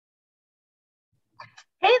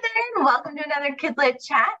everyone. Welcome to another Kidlit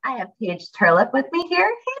Chat. I have Paige Terlip with me here.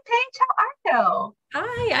 Hey, Paige, how are you?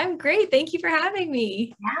 Hi, I'm great. Thank you for having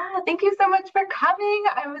me. Yeah, thank you so much for coming.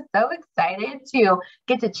 I was so excited to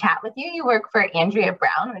get to chat with you. You work for Andrea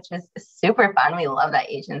Brown, which is super fun. We love that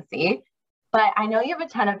agency. But I know you have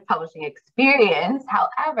a ton of publishing experience.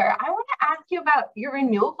 However, I want to ask you about your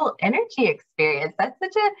renewable energy experience. That's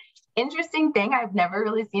such an interesting thing I've never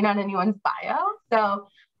really seen on anyone's bio. So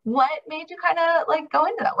what made you kind of like go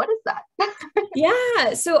into that? What is that?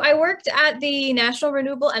 Yeah, so I worked at the National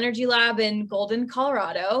Renewable Energy Lab in Golden,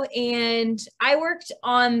 Colorado, and I worked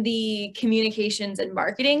on the communications and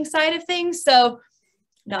marketing side of things. So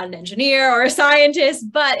not an engineer or a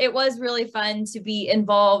scientist, but it was really fun to be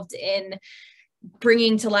involved in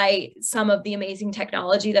bringing to light some of the amazing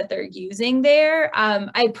technology that they're using there.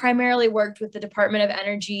 I primarily worked with the Department of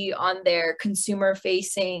Energy on their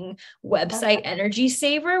consumer-facing website, Energy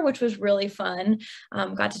Saver, which was really fun.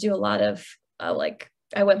 Got to do a lot of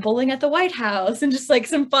I went bowling at the White House and just like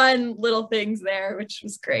some fun little things there, which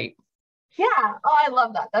was great. Yeah. Oh, I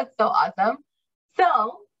love that. That's so awesome.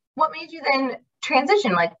 So what made you then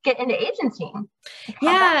transition, like get into agenting?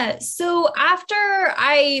 Yeah. So after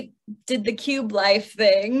I did the cube life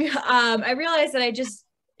thing, I realized that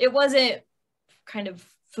it wasn't kind of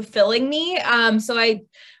fulfilling me. So I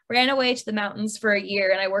ran away to the mountains for a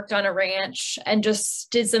year and I worked on a ranch and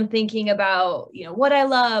just did some thinking about, what I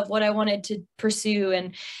love, what I wanted to pursue.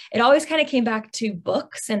 And it always kind of came back to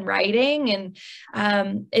books and writing.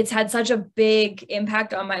 And it's had such a big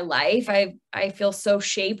impact on my life. I feel so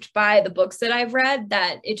shaped by the books that I've read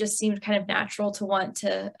that it just seemed kind of natural to want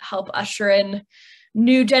to help usher in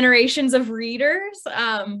new generations of readers.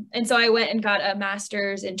 And so I went and got a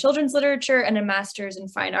master's in children's literature and a master's in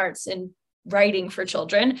fine arts and writing for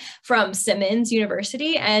children from Simmons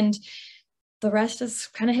University, and the rest is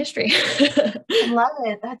kind of history. I love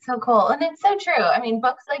it. That's so cool. And it's so true. I mean,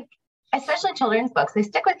 books, like especially children's books, they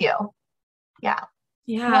stick with you. Yeah.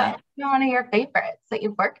 What's one of your favorites that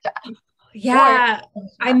you've worked on? Yeah,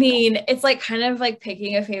 I mean, it's like kind of like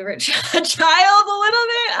picking a favorite child a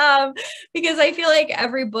little bit, because I feel like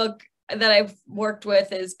every book that I've worked with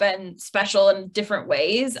has been special in different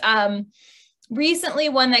ways. Recently,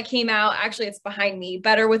 one that came out, actually it's behind me,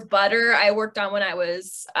 Better with Butter, I worked on when I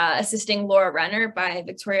was assisting Laura Renner by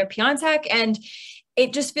Victoria Piontek, and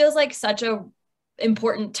it just feels like such a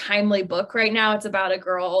important, timely book right now. It's about a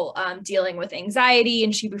girl dealing with anxiety,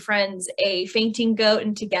 and she befriends a fainting goat,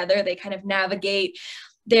 and together they kind of navigate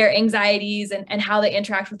their anxieties and how they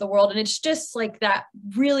interact with the world. And it's just like that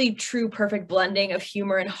really true, perfect blending of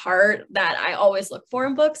humor and heart that I always look for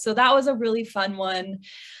in books. So that was a really fun one.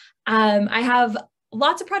 I have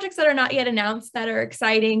lots of projects that are not yet announced that are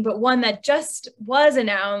exciting, but one that just was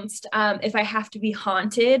announced, If I Have to Be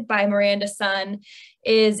Haunted by Miranda Sun,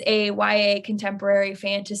 is a YA contemporary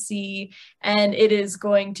fantasy, and it is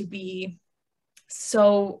going to be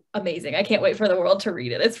so amazing. I can't wait for the world to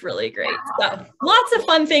read it. It's really great. So lots of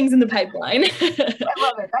fun things in the pipeline. I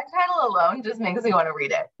love it. That title alone just makes me want to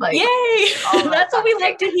read it. Like, yay! That's what we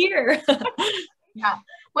like to hear. Yeah.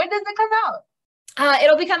 When does it come out?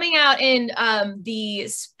 It'll be coming out in the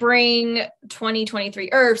spring 2023,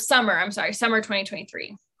 or summer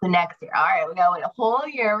 2023. The next year. All right, we gotta wait a whole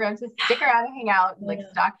year. We're going to stick around and hang out and like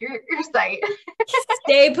stalk your site.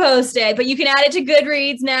 Stay posted, but you can add it to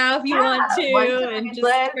Goodreads now if you want to, and just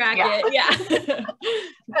track it. Yeah.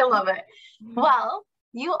 I love it. Well,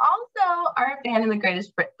 you also are a fan of the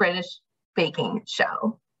Greatest British Baking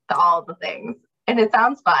Show, all the things, and it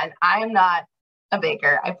sounds fun. I am not a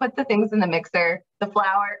baker. I put the things in the mixer, the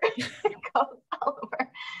flour goes all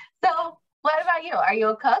over. So what about you? Are you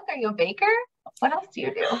a cook? Are you a baker? What else do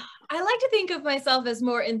you do? I like to think of myself as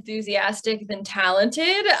more enthusiastic than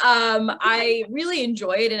talented. I really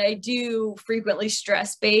enjoy it, and I do frequently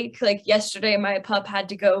stress bake. Like yesterday, my pup had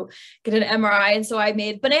to go get an MRI, and so I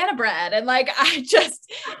made banana bread, and like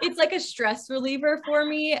it's like a stress reliever for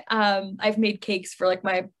me. I've made cakes for like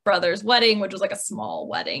my brother's wedding, which was like a small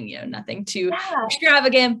wedding, nothing too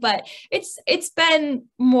extravagant, but it's been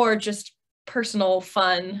more just personal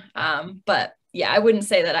fun. But yeah, I wouldn't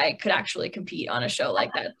say that I could actually compete on a show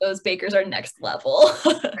like that. Those bakers are next level.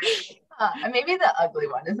 Maybe the ugly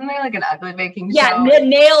one. Isn't there like an ugly baking show? Yeah,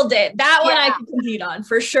 nailed it. That one I can compete on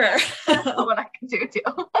for sure. That's the one I can do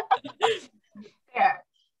too. Fair.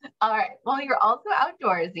 All right. Well, you're also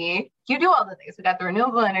outdoorsy. You do all the things. We got the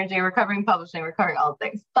renewable energy, recovering publishing, recovering all the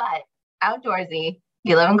things. But outdoorsy,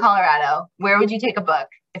 you live in Colorado. Where would you take a book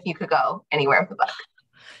if you could go anywhere with a book?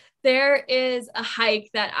 There is a hike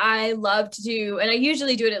that I love to do, and I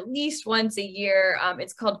usually do it at least once a year.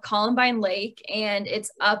 It's called Columbine Lake, and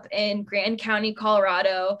it's up in Grand County,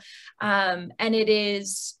 Colorado. And it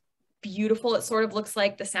is beautiful. It sort of looks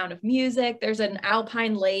like The Sound of Music. There's an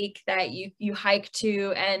alpine lake that you hike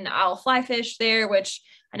to, and I'll fly fish there, which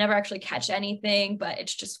I never actually catch anything, but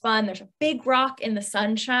it's just fun. There's a big rock in the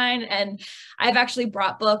sunshine, and I've actually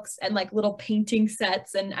brought books and like little painting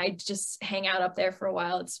sets, and I just hang out up there for a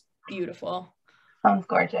while. It's beautiful. Sounds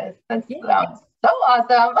gorgeous. That sounds so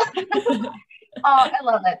awesome. Oh, I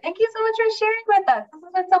love it. Thank you so much for sharing with us. This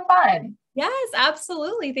has been so fun. Yes,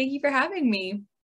 absolutely. Thank you for having me.